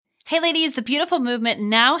Hey ladies, the Beautiful Movement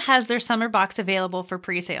now has their summer box available for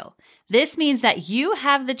pre-sale. This means that you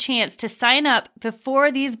have the chance to sign up before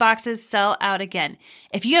these boxes sell out again.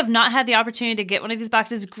 If you have not had the opportunity to get one of these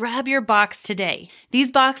boxes, grab your box today.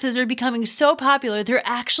 These boxes are becoming so popular, they're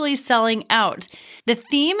actually selling out. The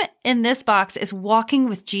theme in this box is Walking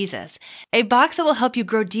with Jesus, a box that will help you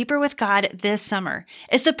grow deeper with God this summer.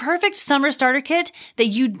 It's the perfect summer starter kit that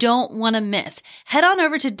you don't want to miss. Head on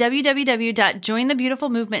over to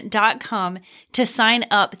www.jointhebeautifulmovement.com to sign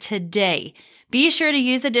up today. Be sure to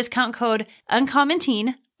use the discount code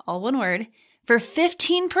UncommonTeen, all one word, for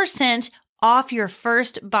 15% off your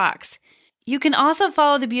first box. You can also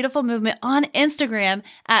follow the Beautiful Movement on Instagram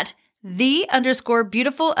at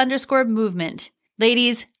 _beautiful_movement.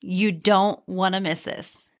 Ladies, you don't want to miss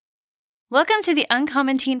this. Welcome to the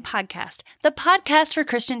Uncommon Teen Podcast, the podcast for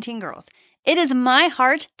Christian teen girls. It is my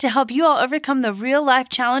heart to help you all overcome the real life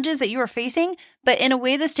challenges that you are facing, but in a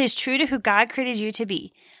way that stays true to who God created you to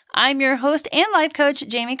be. I'm your host and life coach,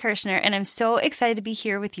 Jamie Kirshner, and I'm so excited to be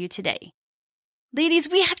here with you today. Ladies,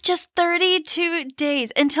 we have just 32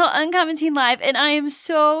 days until Uncommon Teen Live, and I am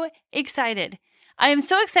so excited. I am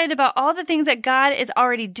so excited about all the things that God is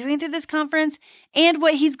already doing through this conference and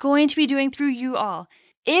what He's going to be doing through you all.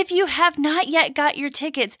 If you have not yet got your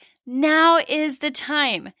tickets, now is the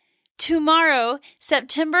time. Tomorrow,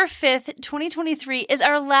 September 5th, 2023, is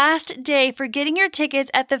our last day for getting your tickets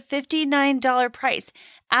at the $59 price.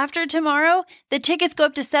 After tomorrow, the tickets go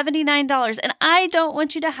up to $79, and I don't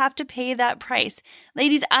want you to have to pay that price.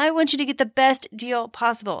 Ladies, I want you to get the best deal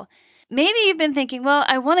possible. Maybe you've been thinking, well,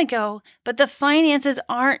 I want to go, but the finances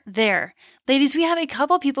aren't there. Ladies, we have a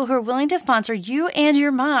couple people who are willing to sponsor you and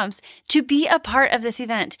your moms to be a part of this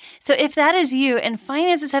event. So if that is you and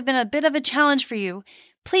finances have been a bit of a challenge for you,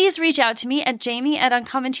 please reach out to me at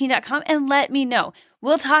jamie@uncommonteen.com and let me know.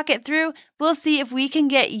 We'll talk it through. We'll see if we can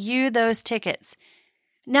get you those tickets.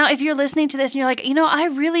 Now, if you're listening to this and you're like, I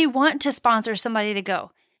really want to sponsor somebody to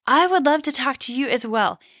go, I would love to talk to you as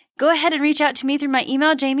well. Go ahead and reach out to me through my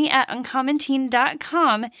email,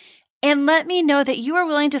 jamie@uncommonteen.com, and let me know that you are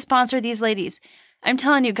willing to sponsor these ladies. I'm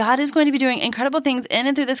telling you, God is going to be doing incredible things in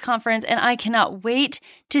and through this conference, and I cannot wait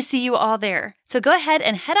to see you all there. So go ahead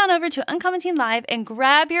and head on over to Uncommon Teen Live and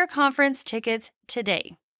grab your conference tickets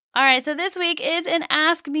today. All right, so this week is an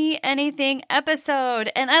Ask Me Anything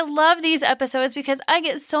episode, and I love these episodes because I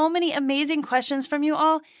get so many amazing questions from you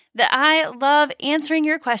all that I love answering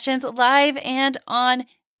your questions live and on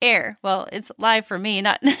air. Well, it's live for me,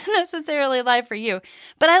 not necessarily live for you,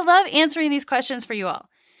 but I love answering these questions for you all.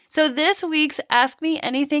 So this week's Ask Me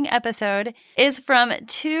Anything episode is from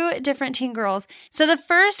two different teen girls. So the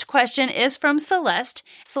first question is from Celeste.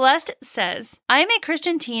 Celeste says, I'm a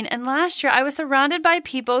Christian teen, and last year I was surrounded by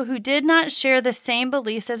people who did not share the same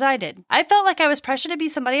beliefs as I did. I felt like I was pressured to be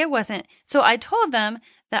somebody I wasn't, so I told them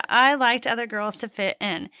that I liked other girls to fit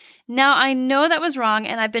in. Now, I know that was wrong,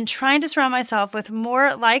 and I've been trying to surround myself with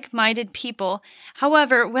more like-minded people.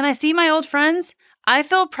 However, when I see my old friends, I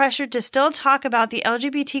feel pressured to still talk about the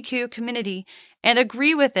LGBTQ community and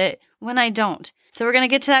agree with it when I don't. So we're going to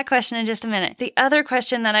get to that question in just a minute. The other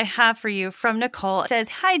question that I have for you from Nicole says,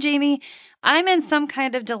 Hi, Jamie. I'm in some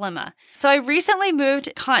kind of dilemma. So I recently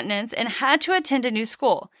moved continents and had to attend a new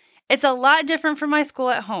school. It's a lot different from my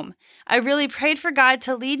school at home. I really prayed for God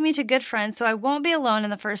to lead me to good friends so I won't be alone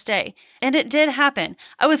in the first day. And it did happen.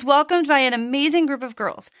 I was welcomed by an amazing group of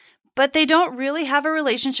girls, but they don't really have a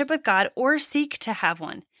relationship with God or seek to have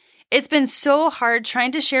one. It's been so hard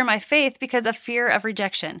trying to share my faith because of fear of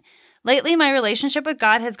rejection. Lately, my relationship with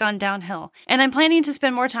God has gone downhill, and I'm planning to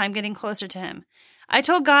spend more time getting closer to Him. I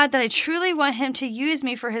told God that I truly want Him to use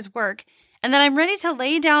me for His work, and that I'm ready to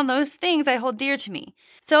lay down those things I hold dear to me.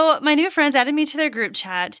 So my new friends added me to their group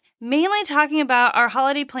chat, mainly talking about our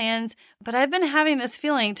holiday plans, but I've been having this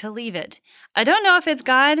feeling to leave it. I don't know if it's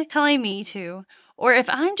God telling me to, or if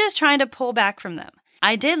I'm just trying to pull back from them.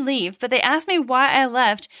 I did leave, but they asked me why I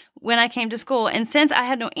left when I came to school, and since I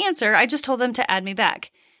had no answer, I just told them to add me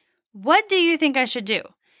back. What do you think I should do?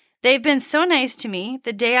 They've been so nice to me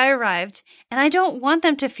the day I arrived, and I don't want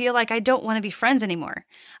them to feel like I don't want to be friends anymore.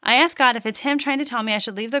 I asked God if it's Him trying to tell me I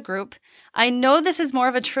should leave the group. I know this is more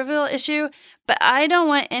of a trivial issue, but I don't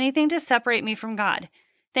want anything to separate me from God.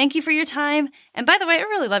 Thank you for your time, and by the way, I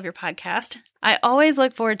really love your podcast. I always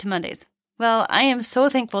look forward to Mondays. Well, I am so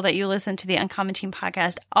thankful that you listen to the Uncommon Teen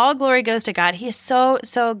podcast. All glory goes to God. He is so,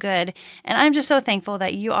 so good. And I'm just so thankful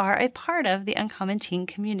that you are a part of the Uncommon Teen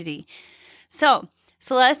community. So,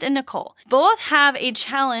 Celeste and Nicole both have a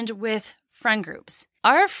challenge with friend groups.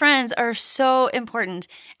 Our friends are so important.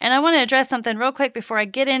 And I want to address something real quick before I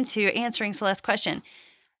get into answering Celeste's question.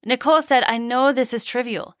 Nicole said, I know this is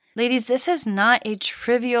trivial, Ladies, this is not a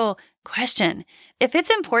trivial question. If it's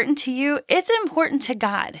important to you, it's important to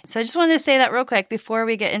God. So I just wanted to say that real quick before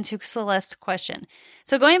we get into Celeste's question.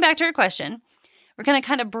 So going back to her question, we're going to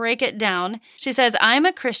kind of break it down. She says, I'm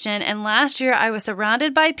a Christian, and last year I was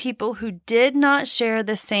surrounded by people who did not share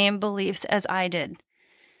the same beliefs as I did.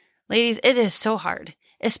 Ladies, it is so hard,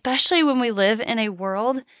 especially when we live in a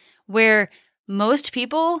world where most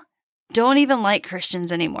people don't even like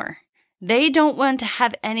Christians anymore. They don't want to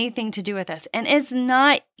have anything to do with us. And it's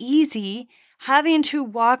not easy having to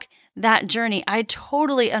walk that journey. I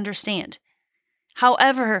totally understand.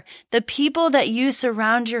 However, the people that you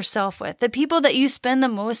surround yourself with, the people that you spend the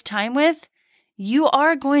most time with, you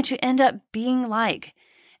are going to end up being like.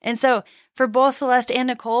 And so for both Celeste and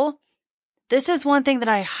Nicole, this is one thing that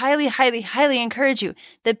I highly, highly, highly encourage you.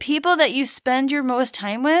 The people that you spend your most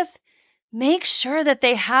time with, make sure that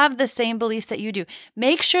they have the same beliefs that you do.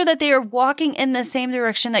 Make sure that they are walking in the same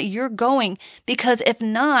direction that you're going, because if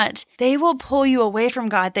not, they will pull you away from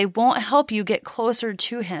God. They won't help you get closer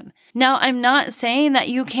to Him. Now, I'm not saying that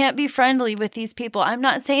you can't be friendly with these people. I'm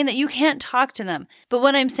not saying that you can't talk to them. But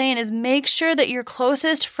what I'm saying is make sure that your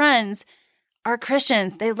closest friends are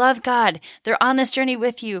Christians. They love God. They're on this journey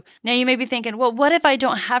with you. Now you may be thinking, well, what if I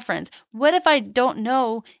don't have friends? What if I don't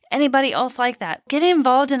know anybody else like that? Get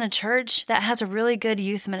involved in a church that has a really good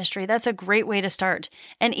youth ministry. That's a great way to start.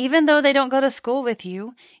 And even though they don't go to school with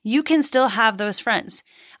you, you can still have those friends.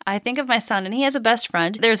 I think of my son, and he has a best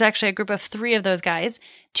friend. There's actually a group of 3 of those guys.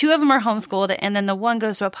 2 of them are homeschooled, and then the one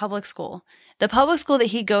goes to a public school. The public school that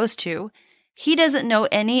he goes to, he doesn't know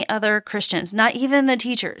any other Christians, not even the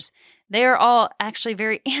teachers. They are all actually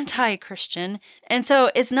very anti-Christian. And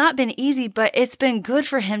so it's not been easy, but it's been good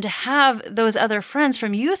for him to have those other friends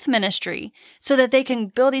from youth ministry so that they can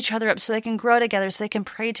build each other up, so they can grow together, so they can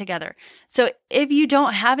pray together. So if you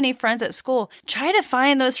don't have any friends at school, try to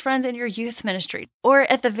find those friends in your youth ministry. Or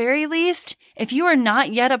at the very least, if you are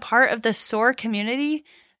not yet a part of the SOAR community,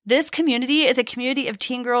 this community is a community of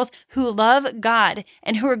teen girls who love God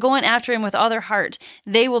and who are going after Him with all their heart.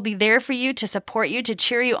 They will be there for you, to support you, to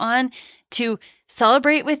cheer you on, to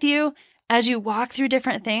celebrate with you as you walk through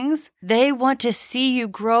different things. They want to see you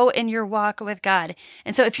grow in your walk with God.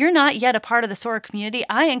 And so if you're not yet a part of the SOAR community,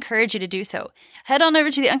 I encourage you to do so. Head on over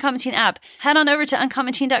to the Uncommon Teen app. Head on over to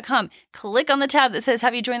uncommonteen.com. Click on the tab that says,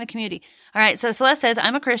 have you joined the community? All right, so Celeste says,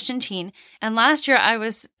 I'm a Christian teen, and last year I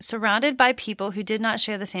was surrounded by people who did not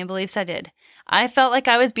share the same beliefs I did. I felt like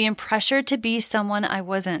I was being pressured to be someone I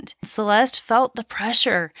wasn't. Celeste felt the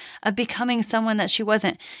pressure of becoming someone that she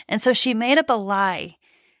wasn't, and so she made up a lie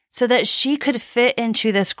so that she could fit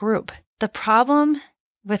into this group. The problem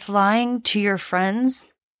with lying to your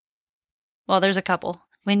friends, well, there's a couple.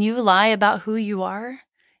 When you lie about who you are,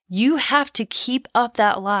 you have to keep up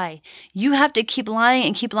that lie. You have to keep lying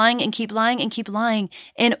and keep lying and keep lying and keep lying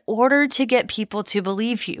in order to get people to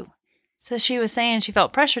believe you. So she was saying she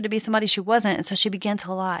felt pressure to be somebody she wasn't, and so she began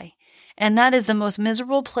to lie. And that is the most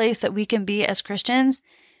miserable place that we can be as Christians,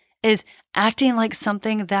 is acting like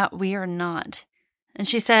something that we are not. And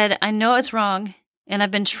she said, I know it's wrong, and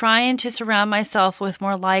I've been trying to surround myself with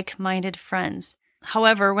more like-minded friends.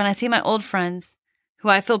 However, when I see my old friends, who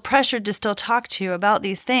I feel pressured to still talk to about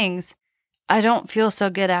these things, I don't feel so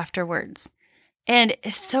good afterwards. And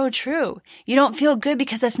it's so true. You don't feel good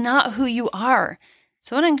because that's not who you are.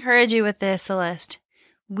 So I want to encourage you with this, Celeste.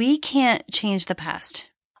 We can't change the past.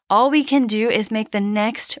 All we can do is make the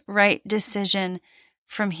next right decision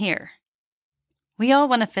from here. We all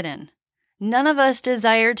want to fit in. None of us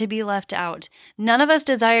desire to be left out. None of us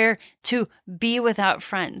desire to be without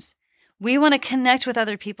friends. We want to connect with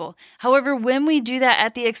other people. However, when we do that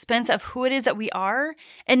at the expense of who it is that we are,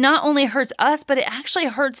 it not only hurts us, but it actually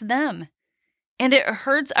hurts them. And it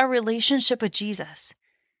hurts our relationship with Jesus.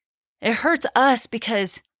 It hurts us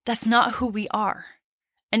because that's not who we are.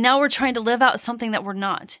 And now we're trying to live out something that we're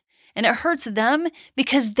not. And it hurts them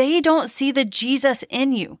because they don't see the Jesus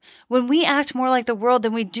in you. When we act more like the world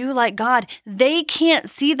than we do like God, they can't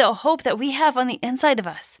see the hope that we have on the inside of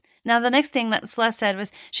us. Now, the next thing that Celeste said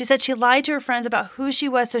was, she said she lied to her friends about who she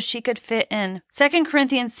was so she could fit in. 2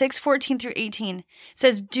 Corinthians 6:14-18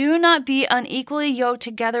 says, do not be unequally yoked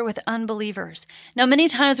together with unbelievers. Now, many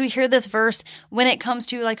times we hear this verse when it comes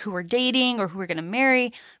to like who we're dating or who we're going to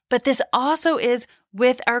marry, but this also is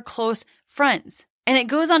with our close friends. And it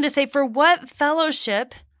goes on to say, for what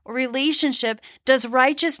fellowship or relationship does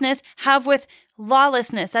righteousness have with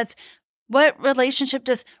lawlessness? That's what relationship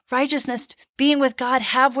does righteousness, being with God,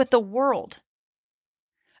 have with the world?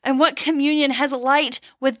 And what communion has light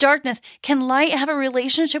with darkness? Can light have a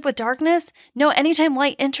relationship with darkness? No, anytime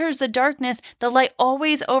light enters the darkness, the light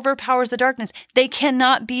always overpowers the darkness. They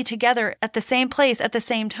cannot be together at the same place at the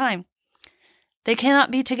same time. They cannot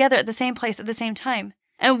be together at the same place at the same time.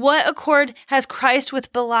 And what accord has Christ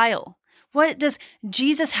with Belial? What does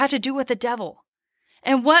Jesus have to do with the devil?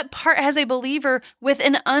 And what part has a believer with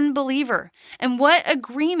an unbeliever? And what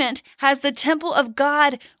agreement has the temple of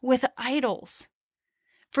God with idols?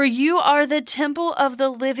 For you are the temple of the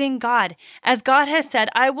living God. As God has said,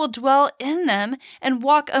 I will dwell in them and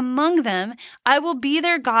walk among them. I will be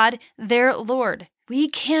their God, their Lord. We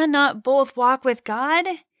cannot both walk with God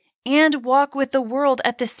and walk with the world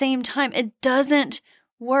at the same time. It doesn't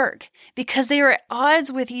work because they are at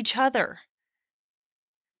odds with each other.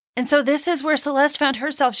 And so this is where Celeste found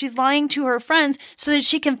herself. She's lying to her friends so that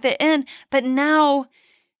she can fit in, but now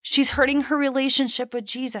she's hurting her relationship with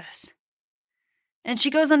Jesus. And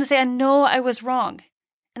she goes on to say, I know I was wrong.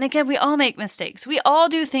 And again, we all make mistakes. We all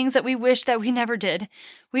do things that we wish that we never did.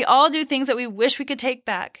 We all do things that we wish we could take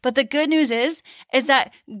back. But the good news is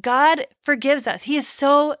that God forgives us. He is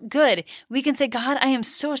so good. We can say, God, I am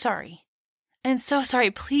so sorry. I'm so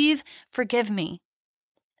sorry. Please forgive me.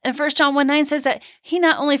 And 1 John 1:9 says that he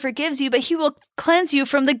not only forgives you, but he will cleanse you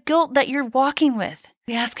from the guilt that you're walking with.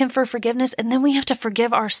 We ask him for forgiveness, and then we have to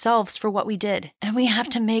forgive ourselves for what we did. And we have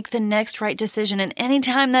to make the next right decision. And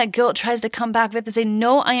anytime that guilt tries to come back, we have to say,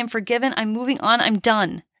 no, I am forgiven. I'm moving on. I'm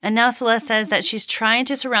done. And now Celeste says that she's trying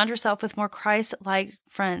to surround herself with more Christ-like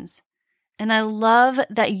friends. And I love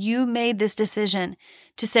that you made this decision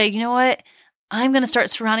to say, you know what? I'm going to start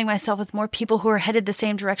surrounding myself with more people who are headed the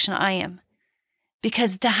same direction I am.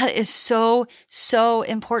 Because that is so, so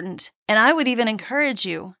important. And I would even encourage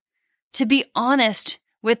you to be honest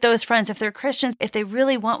with those friends. If they're Christians, if they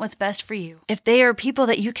really want what's best for you, if they are people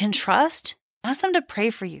that you can trust, ask them to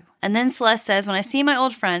pray for you. And then Celeste says, when I see my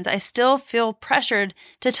old friends, I still feel pressured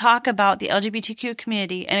to talk about the LGBTQ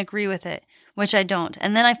community and agree with it, which I don't.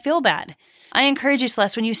 And then I feel bad. I encourage you,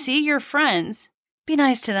 Celeste, when you see your friends, be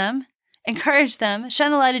nice to them. Encourage them,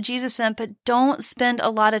 shine the light of Jesus to them, but don't spend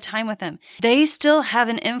a lot of time with them. They still have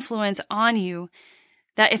an influence on you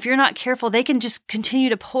that if you're not careful, they can just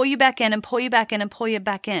continue to pull you back in and pull you back in and pull you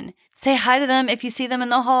back in. Say hi to them if you see them in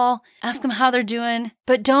the hall. Ask them how they're doing,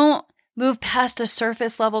 but don't move past a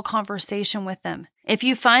surface level conversation with them. If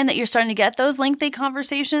you find that you're starting to get those lengthy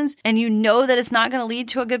conversations and you know that it's not going to lead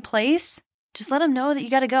to a good place, just let them know that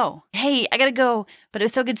you got to go. Hey, I got to go, but it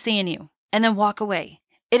was so good seeing you. And then walk away.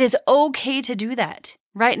 It is okay to do that.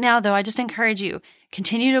 Right now, though, I just encourage you,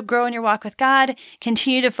 continue to grow in your walk with God,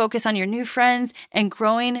 continue to focus on your new friends and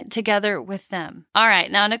growing together with them. All right,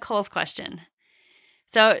 now Nicole's question.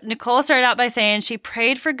 So Nicole started out by saying she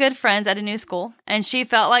prayed for good friends at a new school, and she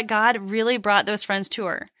felt like God really brought those friends to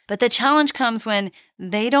her. But the challenge comes when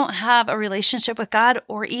they don't have a relationship with God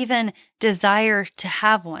or even desire to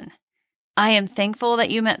have one. I am thankful that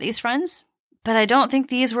you met these friends. But I don't think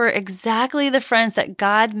these were exactly the friends that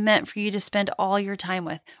God meant for you to spend all your time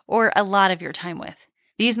with or a lot of your time with.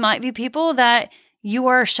 These might be people that you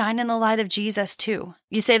are shining the light of Jesus to.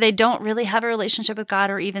 You say they don't really have a relationship with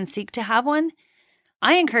God or even seek to have one.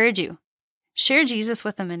 I encourage you, share Jesus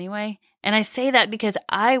with them anyway. And I say that because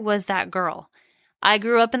I was that girl. I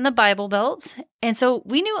grew up in the Bible Belt, and so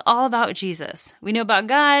we knew all about Jesus. We knew about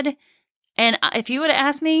God. And if you would have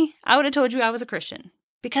asked me, I would have told you I was a Christian.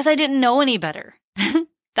 Because I didn't know any better.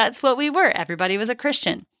 That's what we were. Everybody was a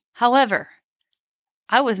Christian. However,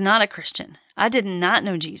 I was not a Christian. I did not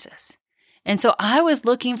know Jesus. And so I was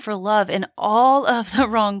looking for love in all of the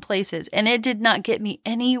wrong places, and it did not get me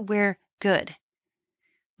anywhere good.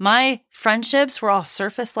 My friendships were all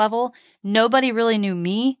surface level. Nobody really knew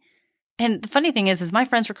me. And the funny thing is my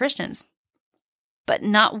friends were Christians. But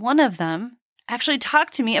not one of them actually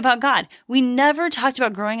talked to me about God. We never talked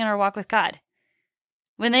about growing in our walk with God.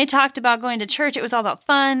 When they talked about going to church, it was all about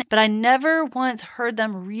fun, but I never once heard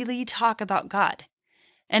them really talk about God.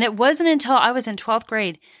 And it wasn't until I was in 12th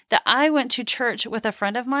grade that I went to church with a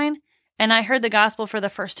friend of mine and I heard the gospel for the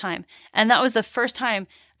first time. And that was the first time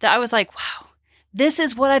that I was like, wow, this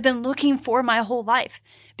is what I've been looking for my whole life.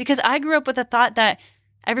 Because I grew up with the thought that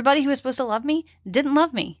everybody who was supposed to love me didn't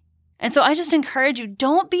love me. And so I just encourage you,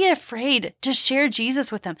 don't be afraid to share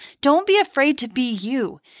Jesus with them. Don't be afraid to be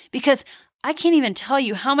you, because I can't even tell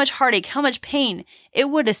you how much heartache, how much pain it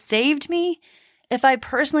would have saved me if I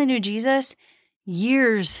personally knew Jesus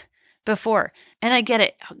years before. And I get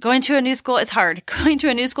it. Going to a new school is hard. Going to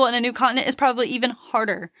a new school in a new continent is probably even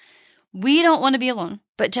harder. We don't want to be alone.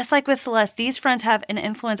 But just like with Celeste, these friends have an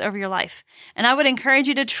influence over your life. And I would encourage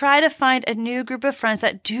you to try to find a new group of friends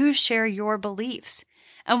that do share your beliefs.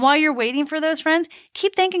 And while you're waiting for those friends,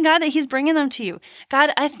 keep thanking God that He's bringing them to you.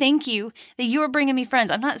 God, I thank you that you are bringing me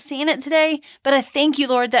friends. I'm not seeing it today, but I thank you,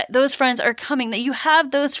 Lord, that those friends are coming, that you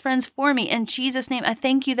have those friends for me. In Jesus' name, I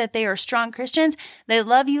thank you that they are strong Christians. They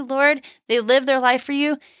love you, Lord. They live their life for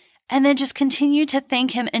you. And then just continue to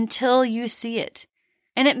thank Him until you see it.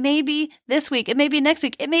 And it may be this week, it may be next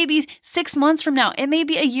week, it may be 6 months from now, it may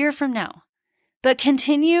be a year from now. But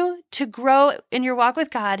continue to grow in your walk with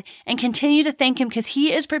God and continue to thank Him because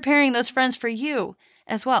He is preparing those friends for you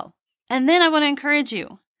as well. And then I want to encourage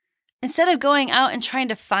you, instead of going out and trying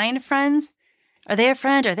to find friends, are they a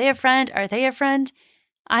friend? Are they a friend? Are they a friend?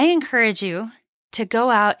 I encourage you to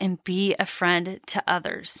go out and be a friend to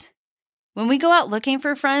others. When we go out looking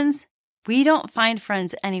for friends, we don't find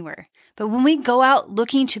friends anywhere. But when we go out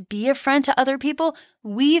looking to be a friend to other people,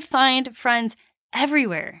 we find friends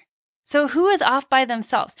everywhere. So who is off by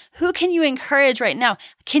themselves? Who can you encourage right now?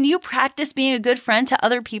 Can you practice being a good friend to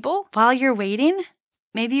other people while you're waiting?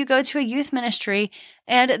 Maybe you go to a youth ministry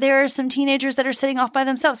and there are some teenagers that are sitting off by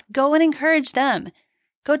themselves. Go and encourage them.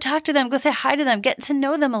 Go talk to them. Go say hi to them. Get to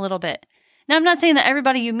know them a little bit. Now, I'm not saying that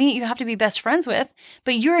everybody you meet you have to be best friends with,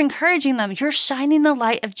 but you're encouraging them. You're shining the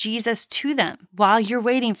light of Jesus to them while you're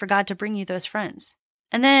waiting for God to bring you those friends.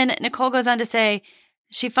 And then Nicole goes on to say,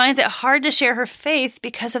 she finds it hard to share her faith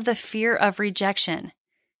because of the fear of rejection.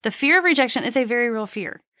 The fear of rejection is a very real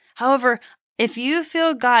fear. However, if you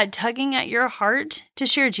feel God tugging at your heart to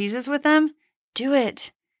share Jesus with them, do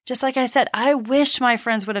it. Just like I said, I wish my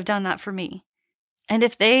friends would have done that for me. And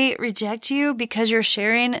if they reject you because you're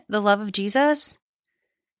sharing the love of Jesus,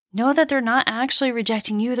 know that they're not actually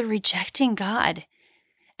rejecting you, they're rejecting God.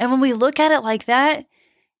 And when we look at it like that,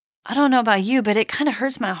 I don't know about you, but it kind of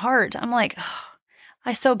hurts my heart. I'm like, oh,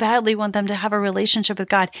 I so badly want them to have a relationship with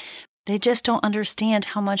God. They just don't understand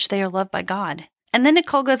how much they are loved by God. And then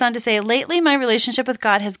Nicole goes on to say, lately my relationship with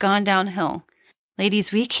God has gone downhill.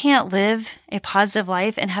 Ladies, we can't live a positive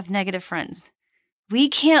life and have negative friends. We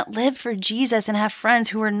can't live for Jesus and have friends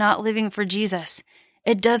who are not living for Jesus.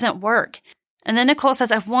 It doesn't work. And then Nicole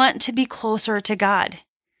says, I want to be closer to God.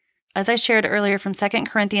 As I shared earlier from 2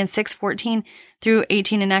 Corinthians 6:14 through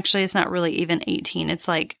 18, and actually it's not really even 18, it's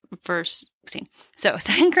like verse 16. So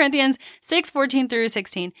 2 Corinthians 6:14 through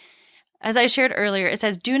 16, as I shared earlier, it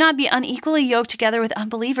says, do not be unequally yoked together with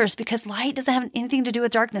unbelievers because light doesn't have anything to do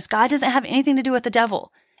with darkness. God doesn't have anything to do with the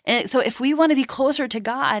devil. And so if we want to be closer to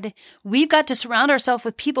God, we've got to surround ourselves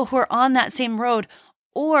with people who are on that same road,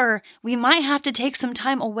 or we might have to take some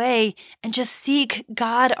time away and just seek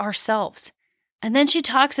God ourselves. And then she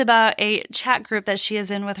talks about a chat group that she is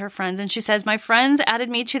in with her friends. And she says, my friends added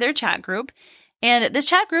me to their chat group. And this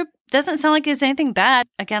chat group doesn't sound like it's anything bad.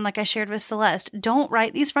 Again, like I shared with Celeste, don't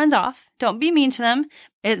write these friends off. Don't be mean to them.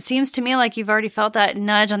 It seems to me like you've already felt that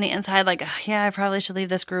nudge on the inside, like, oh, yeah, I probably should leave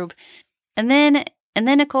this group. And then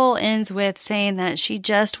Nicole ends with saying that she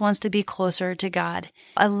just wants to be closer to God.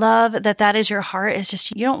 I love that that is your heart. It's just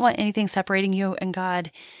you don't want anything separating you and God.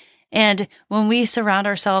 And when we surround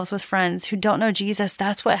ourselves with friends who don't know Jesus,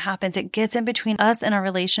 that's what happens. It gets in between us and our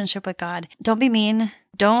relationship with God. Don't be mean.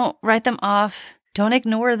 Don't write them off. Don't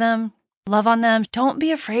ignore them. Love on them. Don't be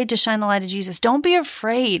afraid to shine the light of Jesus. Don't be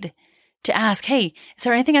afraid to ask, hey, is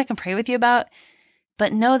there anything I can pray with you about?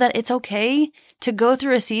 But know that it's okay to go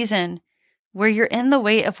through a season where you're in the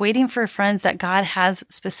wait of waiting for friends that God has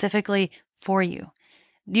specifically for you.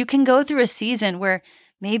 You can go through a season where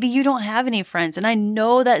maybe you don't have any friends. And I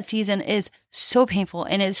know that season is so painful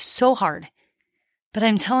and is so hard. But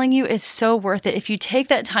I'm telling you, it's so worth it. If you take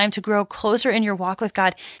that time to grow closer in your walk with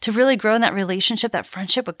God, to really grow in that relationship, that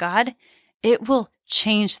friendship with God, it will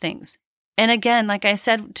change things. And again, like I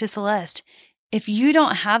said to Celeste, if you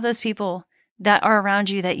don't have those people that are around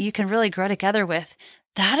you that you can really grow together with,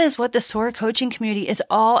 that is what the SOAR coaching community is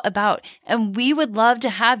all about. And we would love to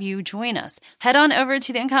have you join us. Head on over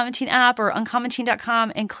to the Uncommon Teen app or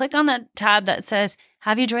uncommonteen.com and click on that tab that says,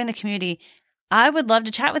 have you joined the community? I would love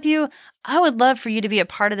to chat with you. I would love for you to be a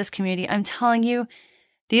part of this community. I'm telling you,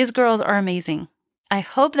 these girls are amazing. I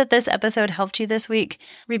hope that this episode helped you this week.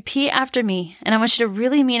 Repeat after me, and I want you to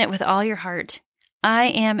really mean it with all your heart. I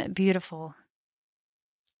am beautiful.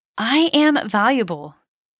 I am valuable.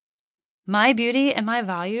 My beauty and my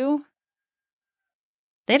value,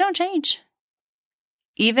 they don't change.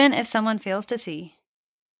 Even if someone fails to see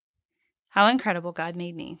how incredible God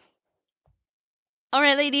made me. All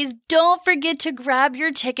right, ladies, don't forget to grab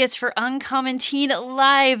your tickets for Uncommon Teen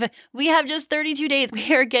Live. We have just 32 days.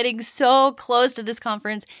 We are getting so close to this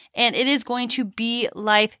conference, and it is going to be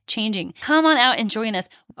life-changing. Come on out and join us.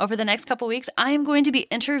 Over the next couple weeks, I am going to be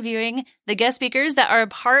interviewing the guest speakers that are a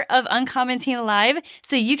part of Uncommon Teen Live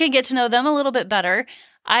so you can get to know them a little bit better.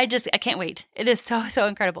 I can't wait. It is so, so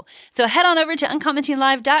incredible. So head on over to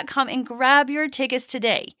uncommenteenlive.com and grab your tickets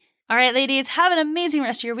today. All right, ladies, have an amazing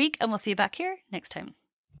rest of your week, and we'll see you back here next time.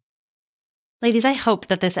 Ladies, I hope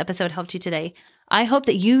that this episode helped you today. I hope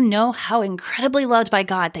that you know how incredibly loved by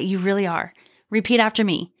God that you really are. Repeat after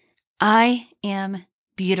me. I am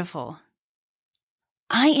beautiful.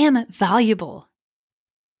 I am valuable.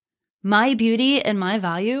 My beauty and my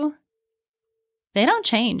value, they don't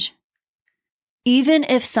change. Even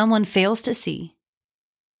if someone fails to see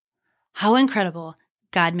how incredible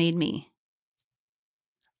God made me.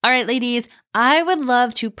 All right, ladies, I would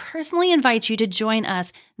love to personally invite you to join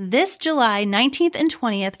us this July 19th and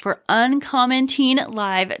 20th for Uncommon Teen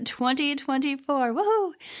Live 2024.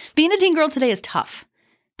 Woohoo! Being a teen girl today is tough.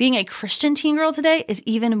 Being a Christian teen girl today is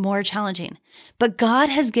even more challenging. But God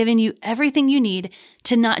has given you everything you need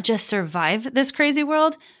to not just survive this crazy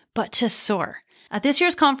world, but to soar. At this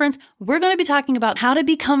year's conference, we're going to be talking about how to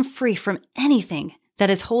become free from anything that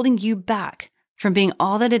is holding you back from being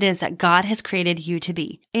all that it is that God has created you to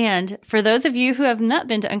be. And for those of you who have not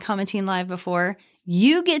been to Uncommon Teen Live before,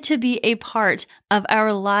 you get to be a part of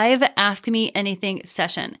our live Ask Me Anything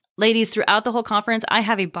session. Ladies, throughout the whole conference, I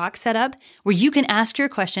have a box set up where you can ask your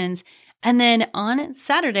questions. And then on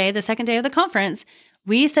Saturday, the second day of the conference,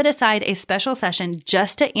 we set aside a special session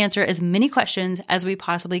just to answer as many questions as we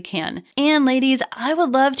possibly can. And ladies, I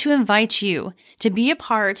would love to invite you to be a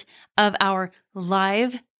part of our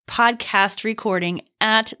live podcast recording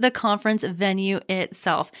at the conference venue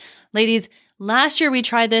itself. Ladies, last year we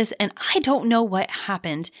tried this and I don't know what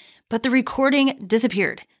happened, but the recording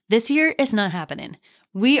disappeared. This year it's not happening.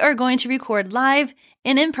 We are going to record live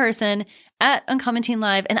and in person at Uncommon Teen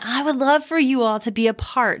Live, and I would love for you all to be a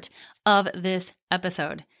part of this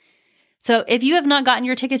episode. So if you have not gotten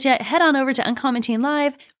your tickets yet, head on over to Uncommon Teen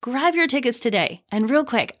Live, grab your tickets today. And real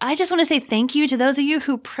quick, I just want to say thank you to those of you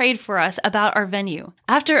who prayed for us about our venue.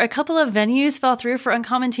 After a couple of venues fell through for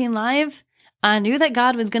Uncommon Teen Live, I knew that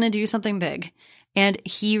God was going to do something big. And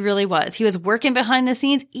He really was. He was working behind the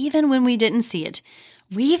scenes even when we didn't see it.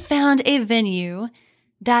 We found a venue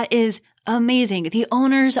that is amazing. The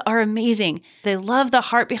owners are amazing. They love the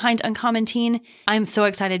heart behind Uncommon Teen. I'm so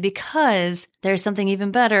excited because there's something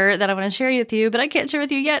even better that I want to share with you, but I can't share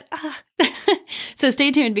with you yet. So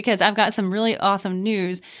stay tuned because I've got some really awesome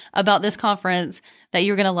news about this conference that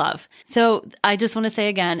you're going to love. So I just want to say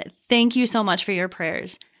again, thank you so much for your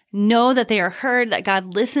prayers. Know that they are heard, that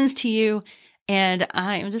God listens to you. And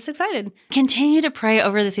I am just excited. Continue to pray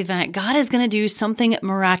over this event. God is going to do something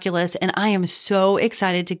miraculous, and I am so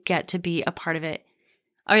excited to get to be a part of it.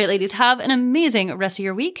 All right, ladies, have an amazing rest of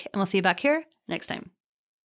your week, and we'll see you back here next time.